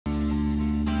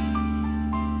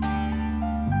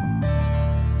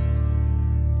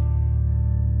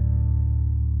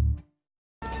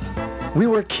We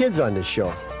were kids on this show,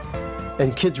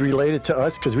 and kids related to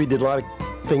us because we did a lot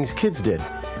of things kids did.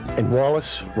 And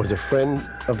Wallace was a friend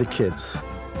of the kids,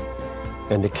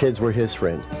 and the kids were his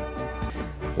friend.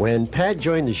 When Pat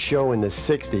joined the show in the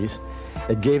 60s,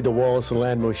 it gave the Wallace and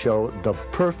Ladmo show the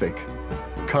perfect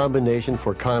combination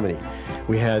for comedy.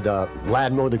 We had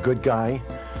Ladmo, the good guy,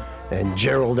 and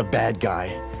Gerald, the bad guy,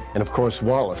 and of course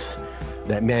Wallace,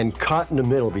 that man caught in the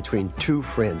middle between two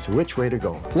friends. Which way to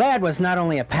go? Lad was not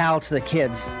only a pal to the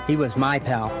kids, he was my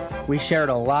pal. We shared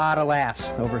a lot of laughs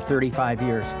over 35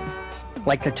 years.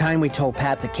 Like the time we told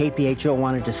Pat that KPHO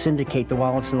wanted to syndicate the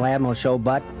Wallace and Ladmo show,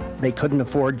 but they couldn't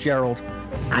afford Gerald.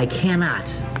 I cannot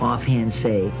offhand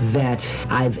say that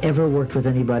I've ever worked with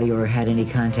anybody or had any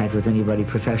contact with anybody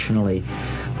professionally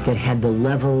that had the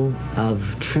level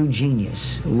of true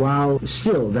genius, while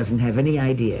still doesn't have any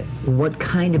idea what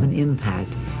kind of an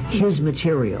impact his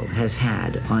material has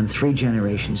had on 3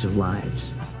 generations of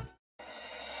lives.